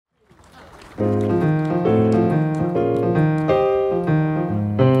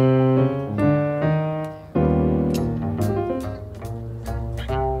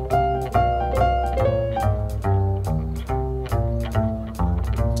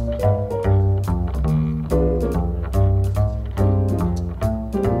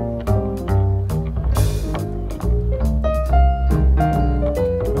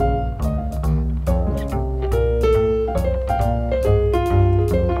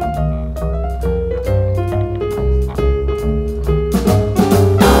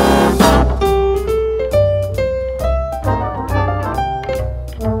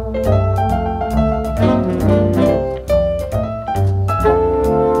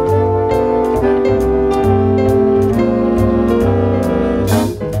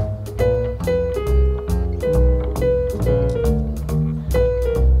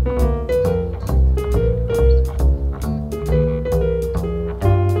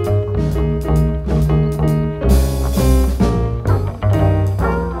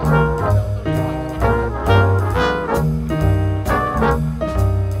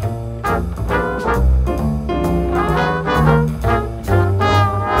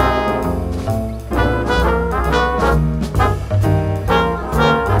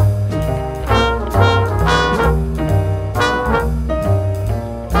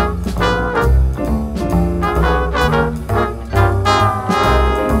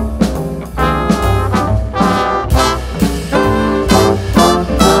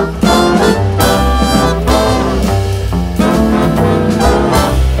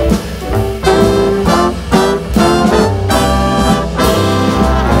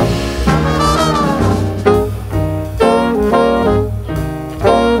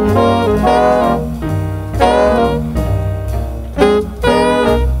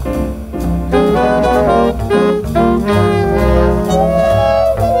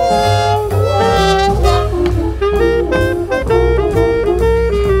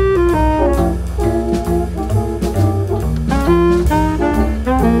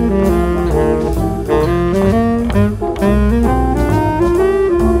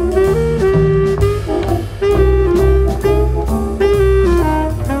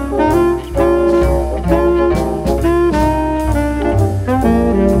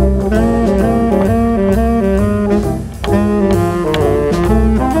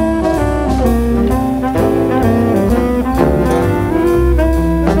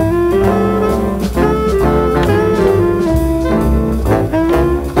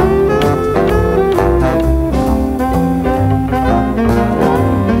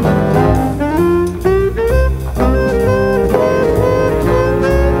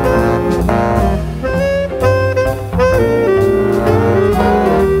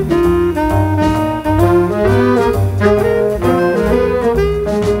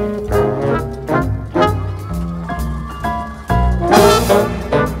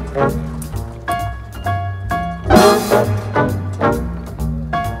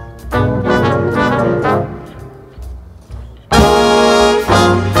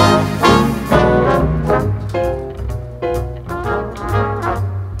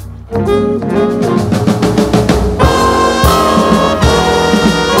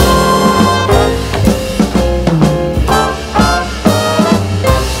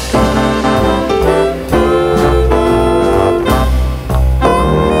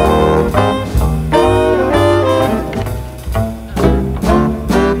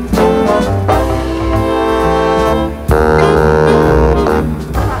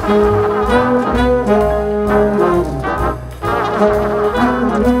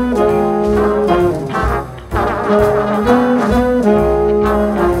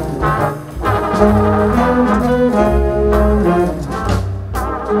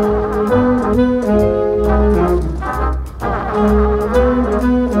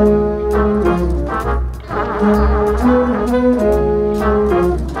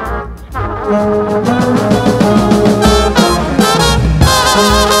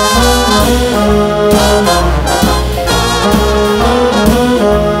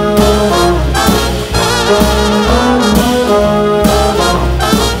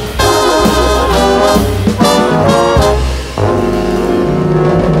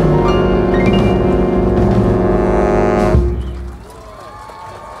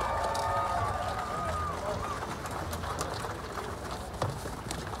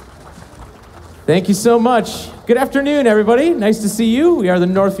Thank you so much. Good afternoon, everybody. Nice to see you. We are the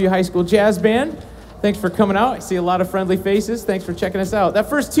Northview High School Jazz Band. Thanks for coming out. I see a lot of friendly faces. Thanks for checking us out. That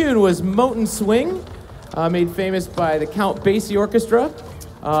first tune was Mountain Swing, made famous by the Count Basie Orchestra.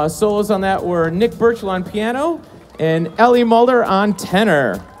 Solos on that were Nick Burchell on piano and Ellie Mulder on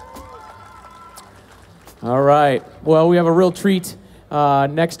tenor. All right. Well, we have a real treat.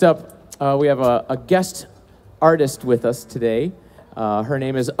 Next up, we have a guest artist with us today. Her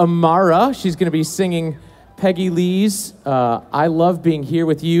name is Amara. She's going to be singing Peggy Lee's I Love Being Here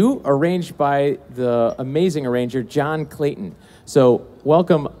With You, arranged by the amazing arranger, John Clayton. So,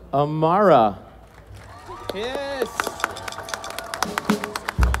 welcome, Amara. Yes.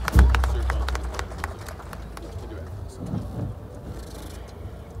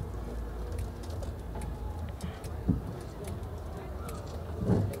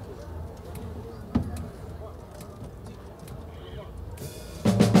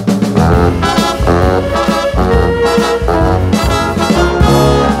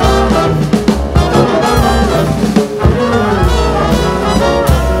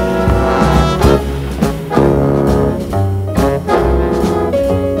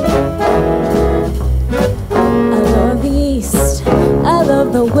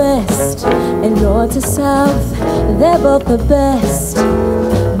 To south, they're both the best,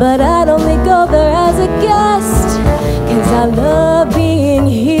 but I'd only go there as a guest, 'cause I love being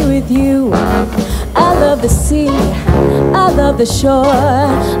here with you. I love the sea, I love the shore,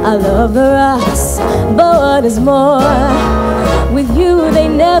 I love the rocks, but what is more, with you they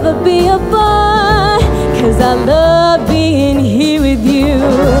never be a bore, 'cause I love being here with you.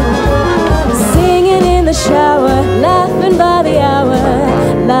 Singing in the shower, laughing by the hour,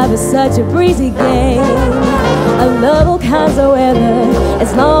 life is such a breezy game. I love all kinds of weather,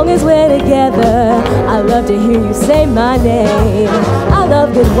 as long as we're together. I love to hear you say my name. I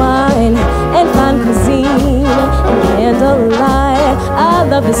love good wine and fine cuisine and candlelight. I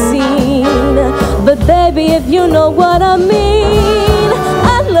love the scene, but baby, if you know what I mean,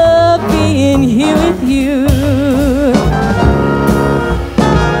 I love being here with you.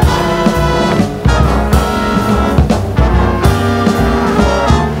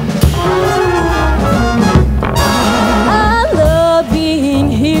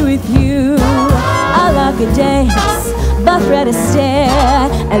 Dance by Fred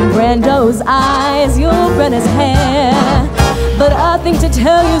Astaire and Brando's eyes, you'll Brenna's hair. But I think to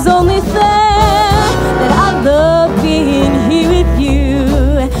tell you's only fair that I love being here with you.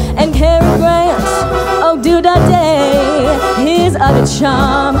 And Cary Grant, oh do da day, his other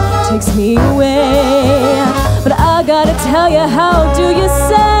charm takes me away. But I gotta tell you, how do you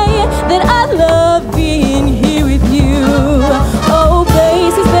say that I love being here with you? Oh,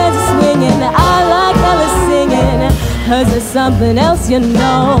 Basie's bands are swinging, I like Alice singing, 'cause there's something else you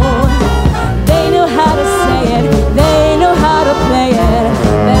know. They know how to say it, they know how to play it,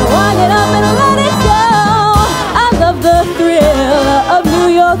 they wind it up and let it go. I love the thrill of New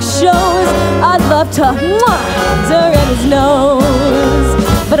York shows, I'd love to direct his nose,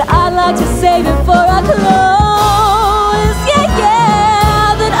 but I'd like to say before I close, yeah,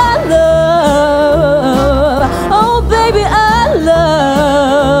 yeah, that I love, oh baby, I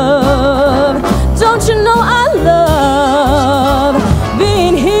love, don't you know I love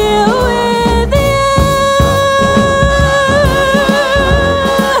being here with you,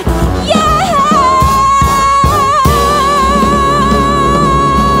 yeah.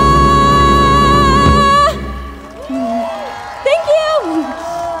 Thank you.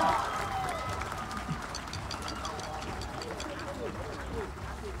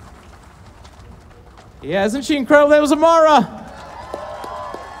 Yeah, isn't she incredible? That was Amara.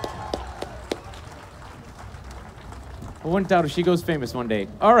 I wouldn't doubt if she goes famous one day.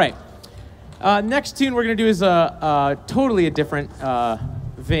 All right. Next tune we're going to do is totally a different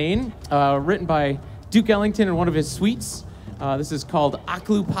vein, written by Duke Ellington in one of his suites. This is called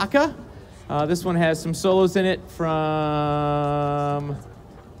Aklu Paka. This one has some solos in it from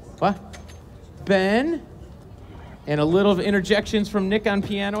Ben, and a little of interjections from Nick on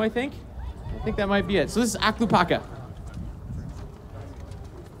piano, I think. I think that might be it. So this is Aklu Paka.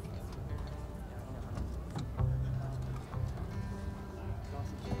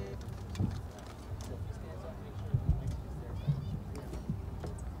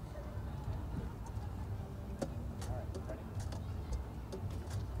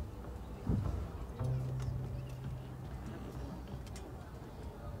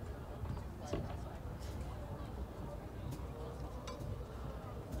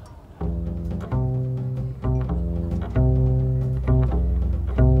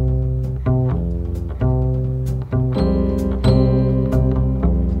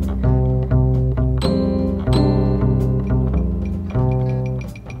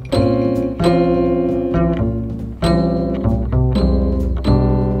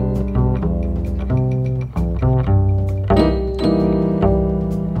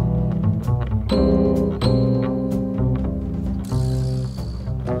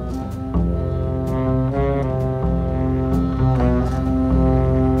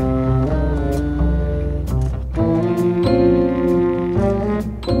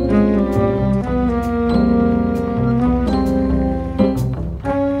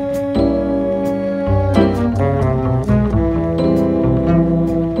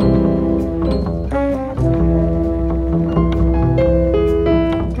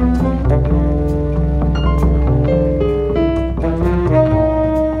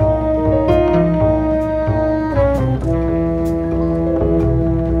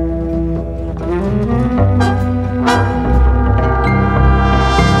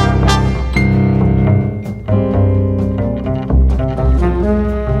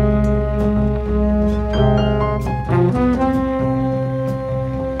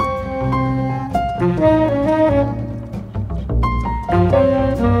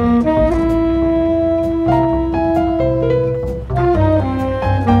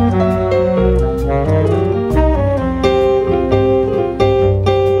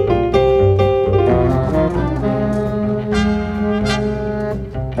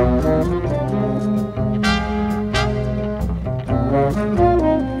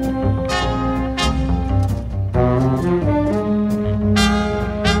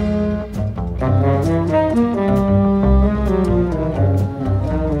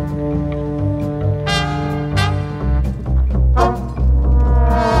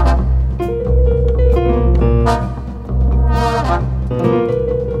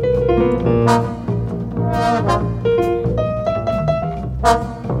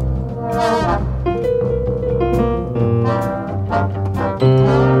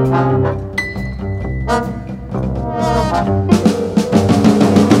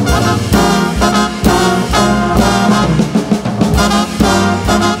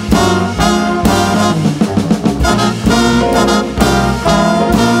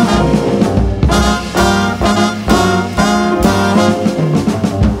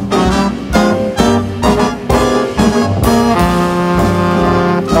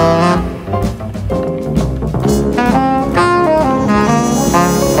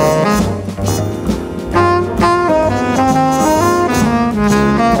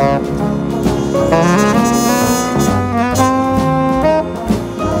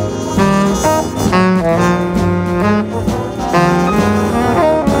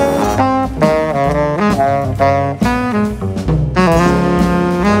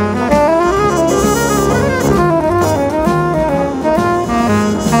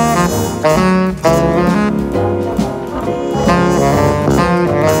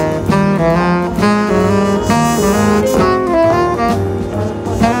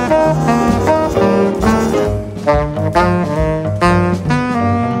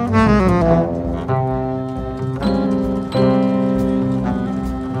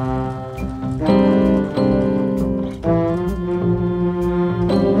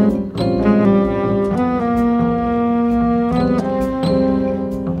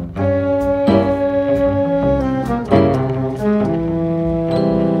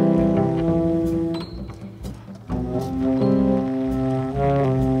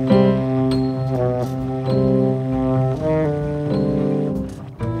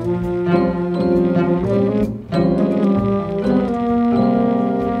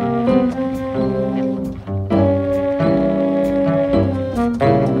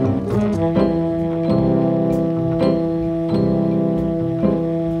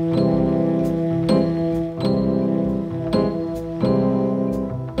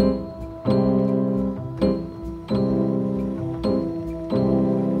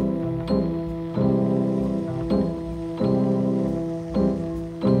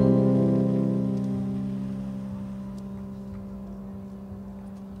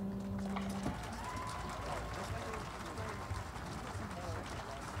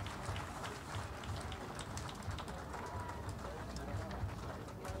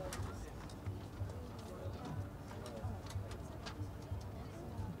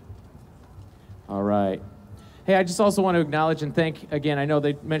 All right. Hey, I just also want to acknowledge and thank, again, I know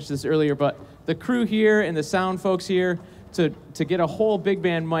they mentioned this earlier, but the crew here and the sound folks here to get a whole big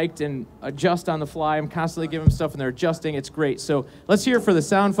band mic'd and adjust on the fly. I'm constantly giving them stuff and they're adjusting. It's great. So let's hear it for the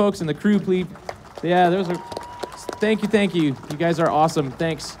sound folks and the crew, please. Yeah, thank you. You guys are awesome.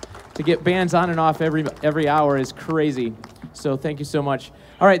 Thanks. To get bands on and off every hour is crazy. So thank you so much.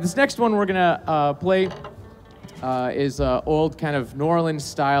 All right, this next one we're gonna play is old kind of New Orleans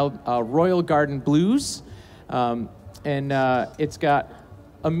style Royal Garden Blues. And it's got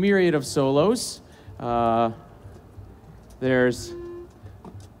a myriad of solos. There's,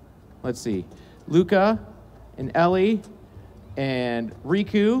 let's see, Luca and Ellie and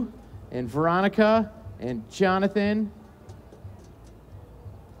Riku and Veronica and Jonathan.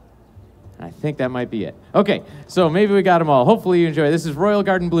 I think that might be it. Okay, so maybe we got them all. Hopefully you enjoy. This is Royal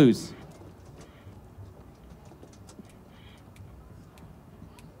Garden Blues.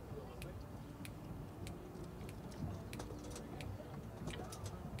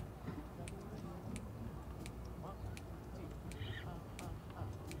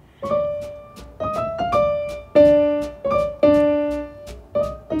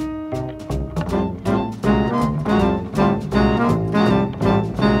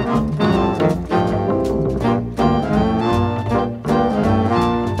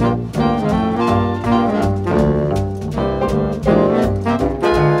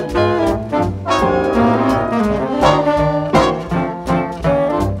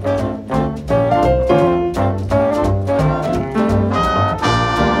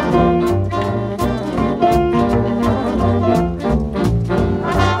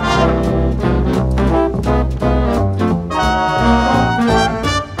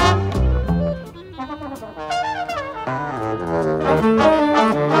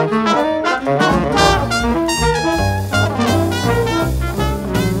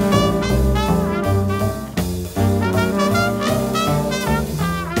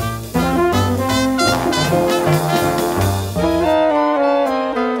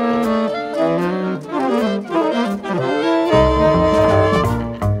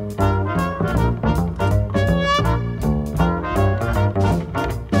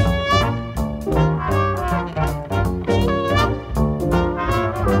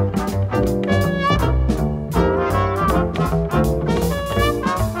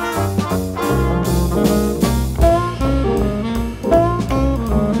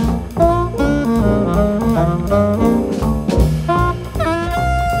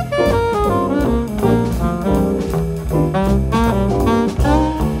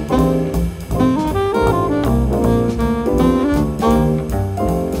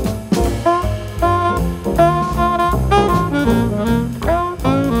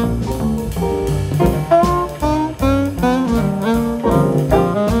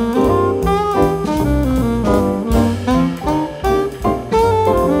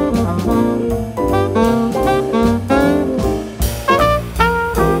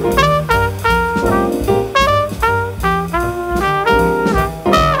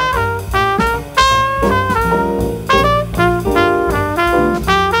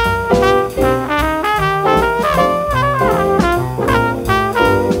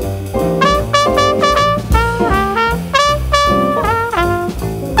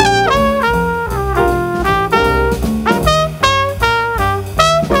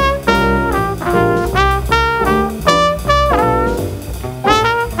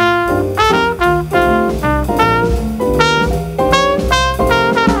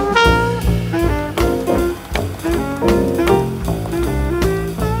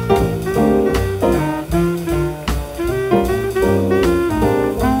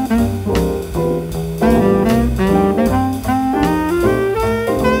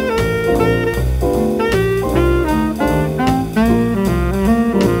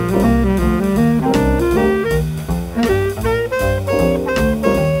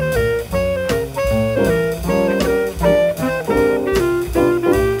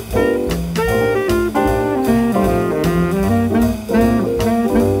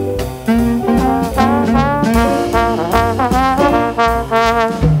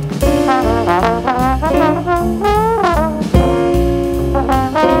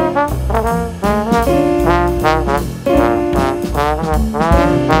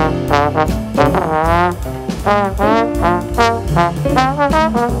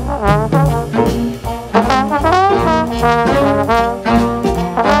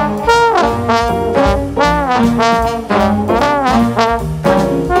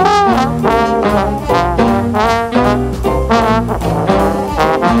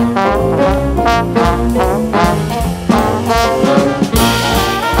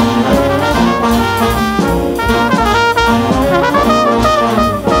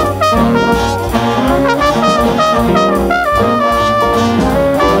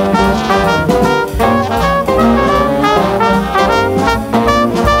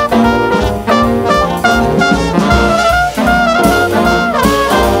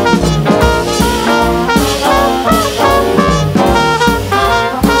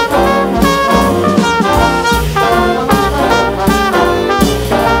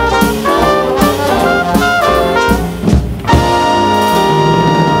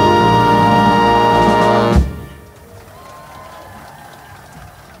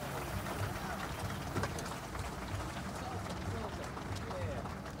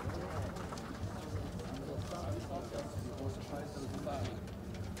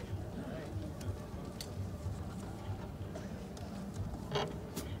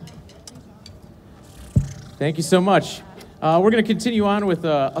 Thank you so much. We're going to continue on with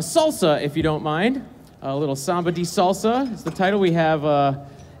a salsa, if you don't mind. A little samba de salsa is the title. We have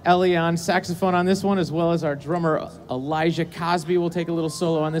Ellie on saxophone on this one, as well as our drummer Elijah Cosby will take a little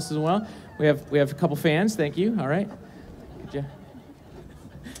solo on this as well. We have a couple fans. Thank you. All right. Good job.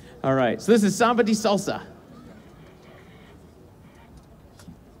 All right. So this is samba de salsa.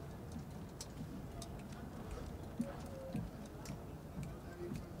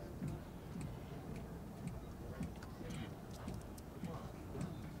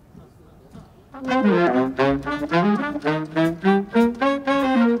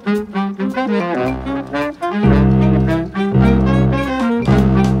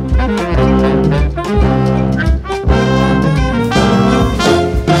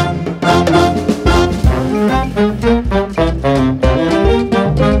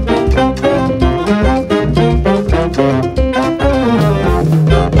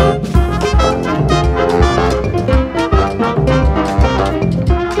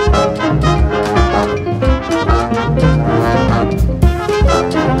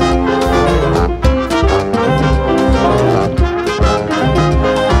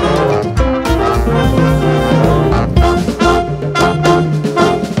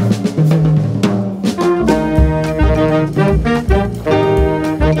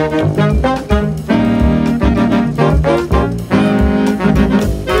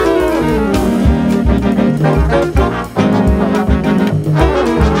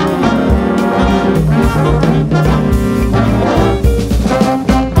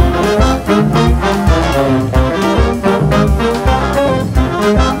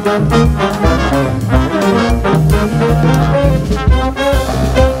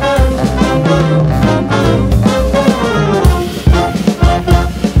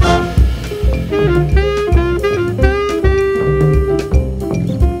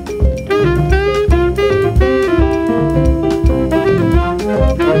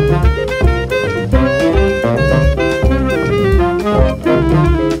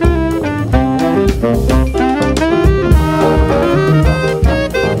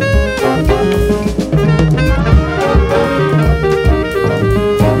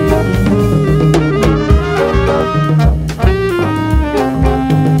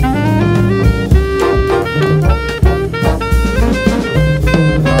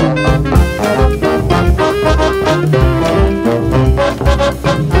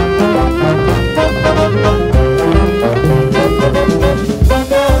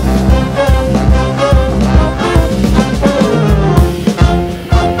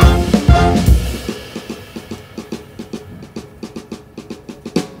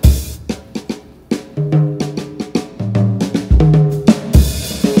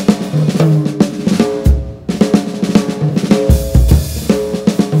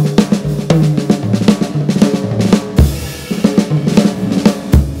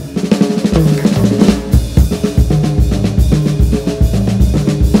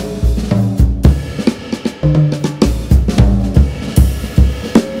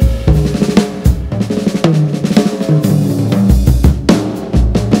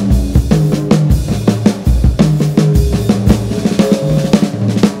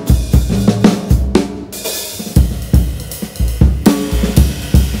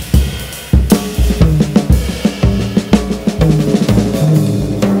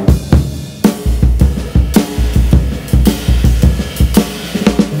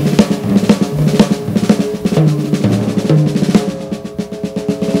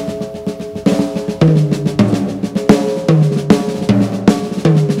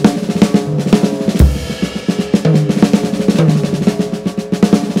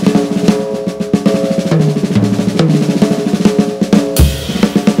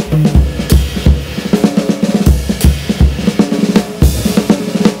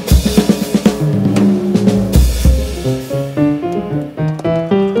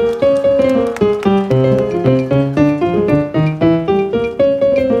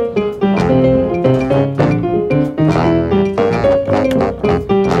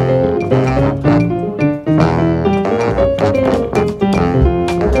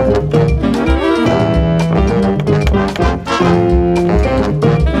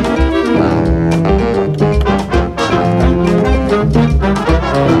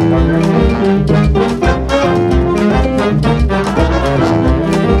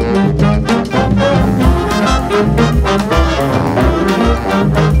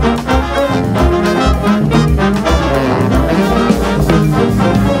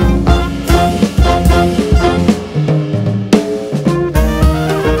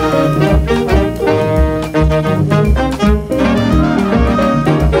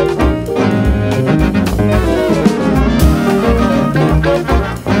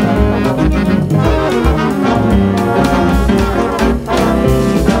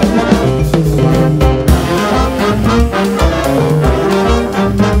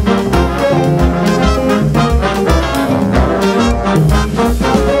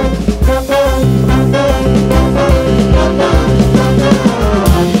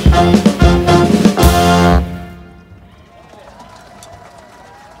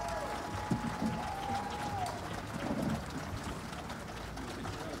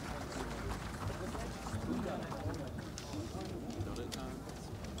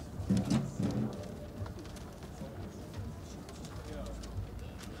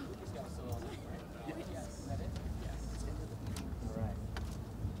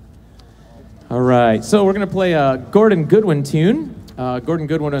 right, so we're going to play a Gordon Goodwin tune. Gordon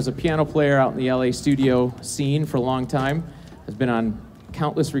Goodwin was a piano player out in the LA studio scene for a long time. Has been on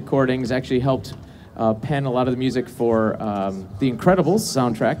countless recordings, actually helped pen a lot of the music for The Incredibles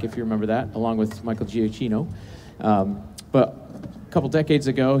soundtrack, if you remember that, along with Michael Giacchino. But a couple decades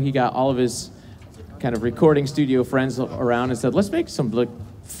ago, he got all of his kind of recording studio friends around and said, let's make some like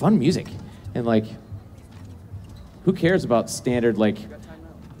fun music. And like, who cares about standard like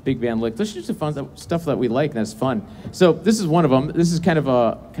big band lick? Let's just do fun stuff that we like and that's fun. So this is one of them. This is kind of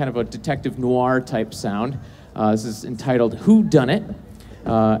a detective noir type sound. This is entitled Who Done It?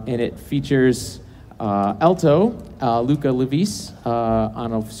 And it features alto Luca Levis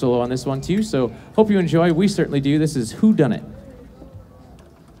on a solo on this one too. So hope you enjoy. We certainly do. This is Who Done It?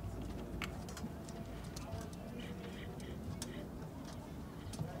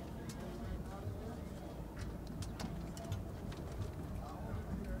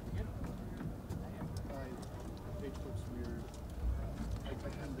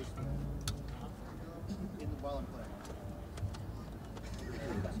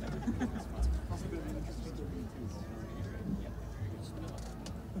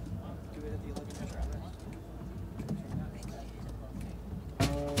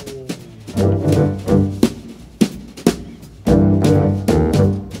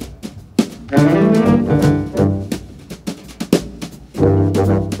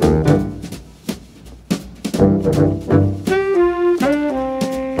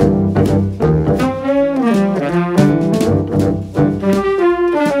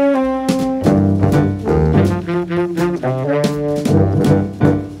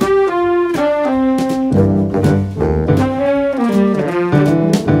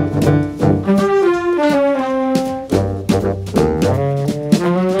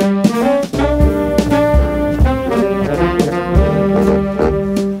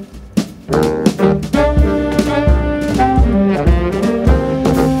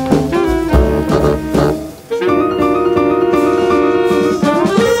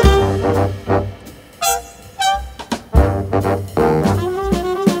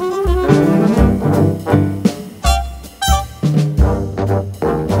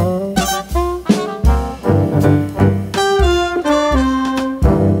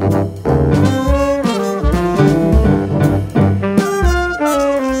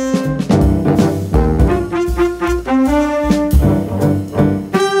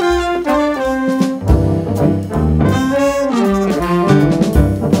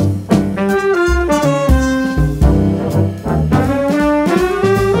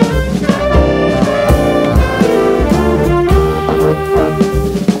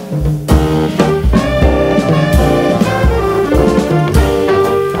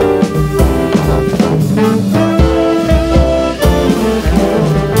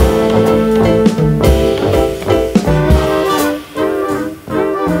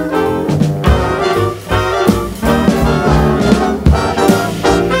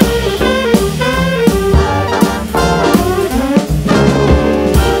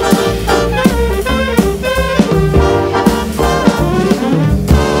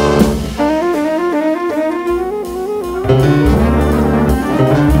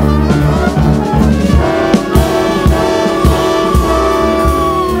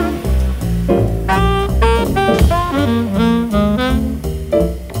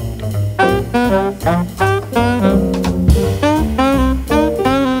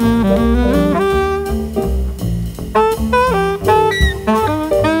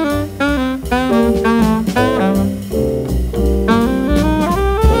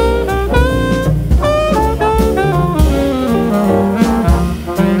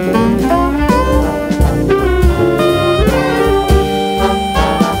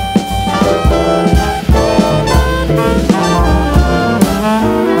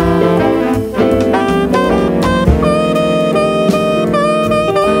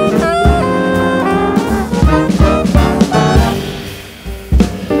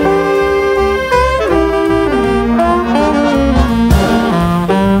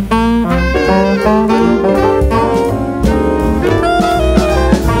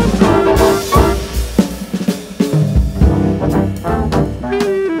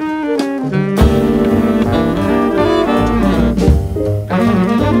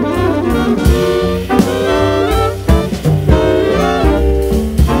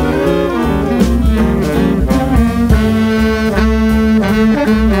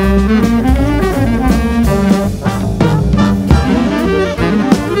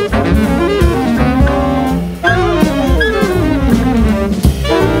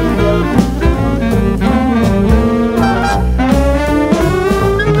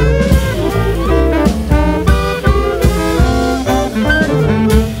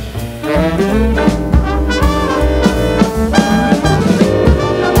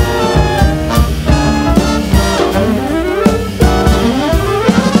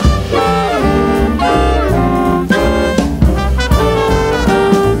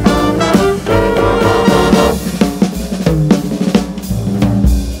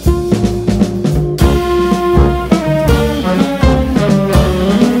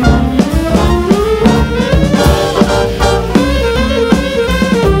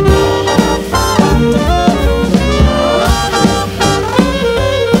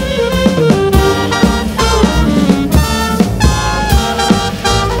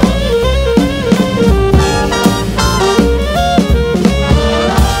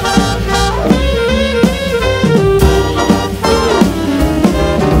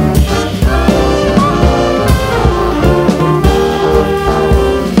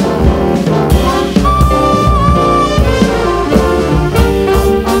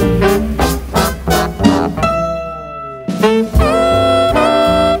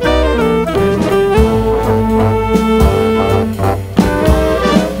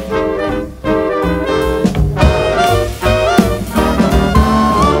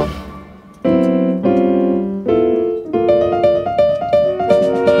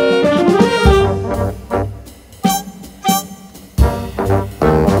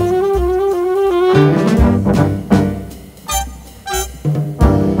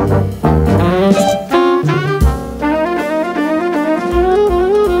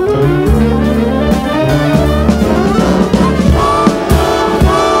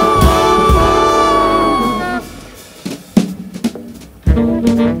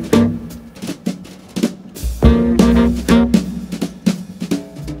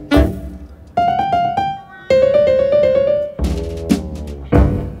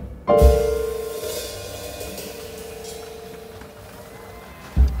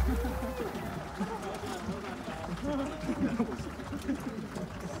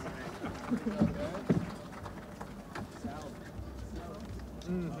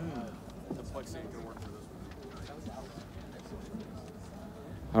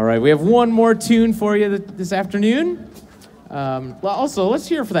 All right, we have one more tune for you this afternoon. Also, let's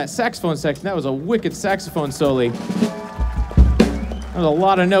hear for that saxophone section. That was a wicked saxophone solo. That was a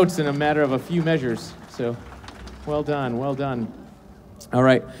lot of notes in a matter of a few measures. So, well done, well done. All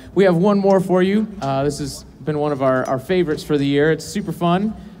right, we have one more for you. This has been one of our favorites for the year. It's super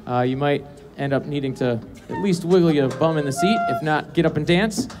fun. You might end up needing to at least wiggle your bum in the seat, if not get up and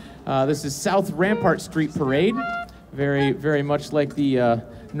dance. This is South Rampart Street Parade. Very, very much like the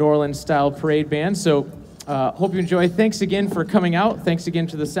New Orleans-style parade band. So hope you enjoy. Thanks again for coming out. Thanks again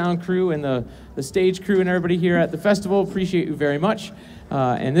to the sound crew and the stage crew and everybody here at the festival. Appreciate you very much.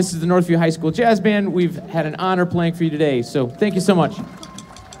 And this is the Northview High School Jazz Band. We've had an honor playing for you today. So thank you so much.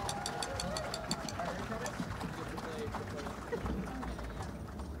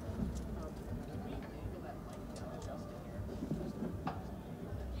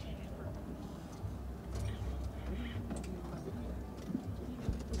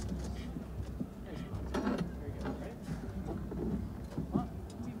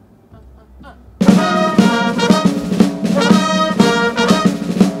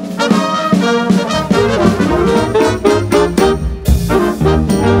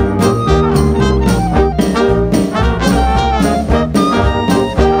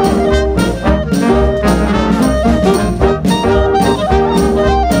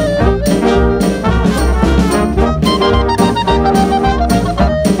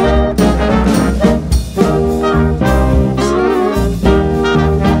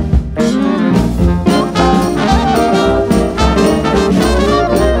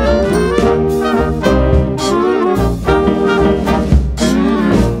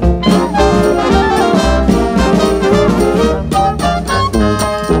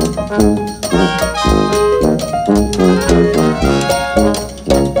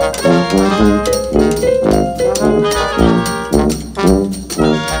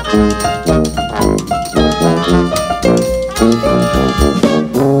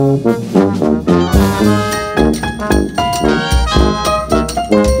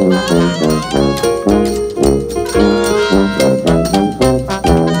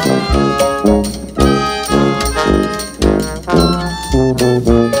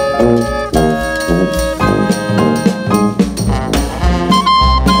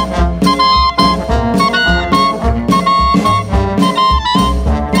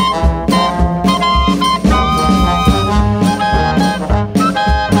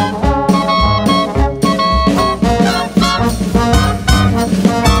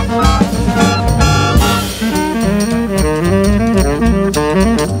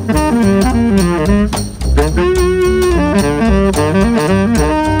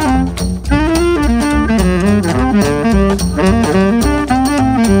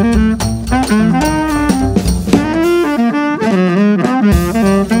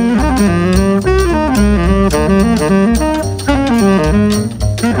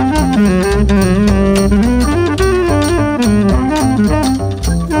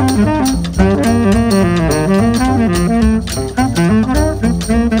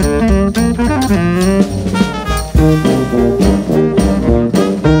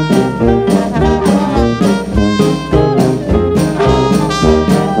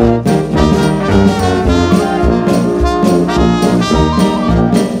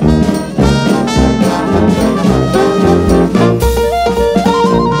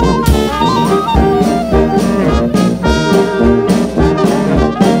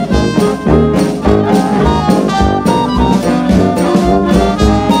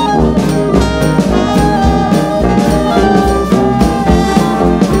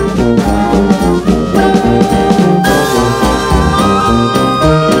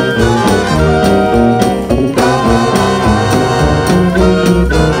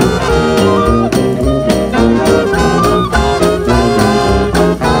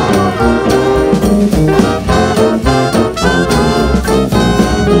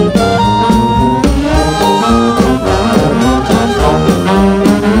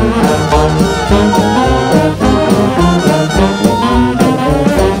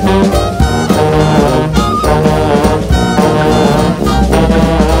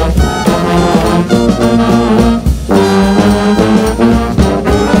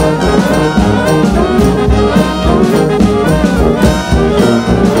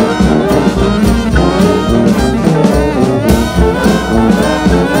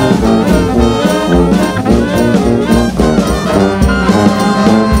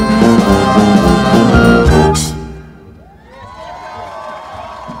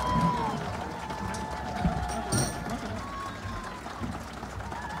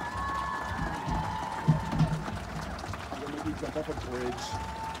 up a bridge.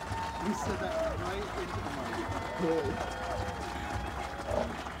 You said that right into the mic. Good.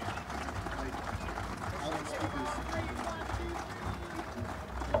 Like, out on speakers.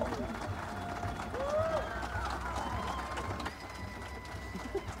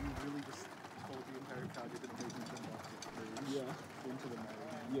 You really just told the entire crowd you're going to make me jump off the stage into the mic.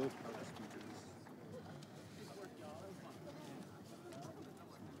 Yep.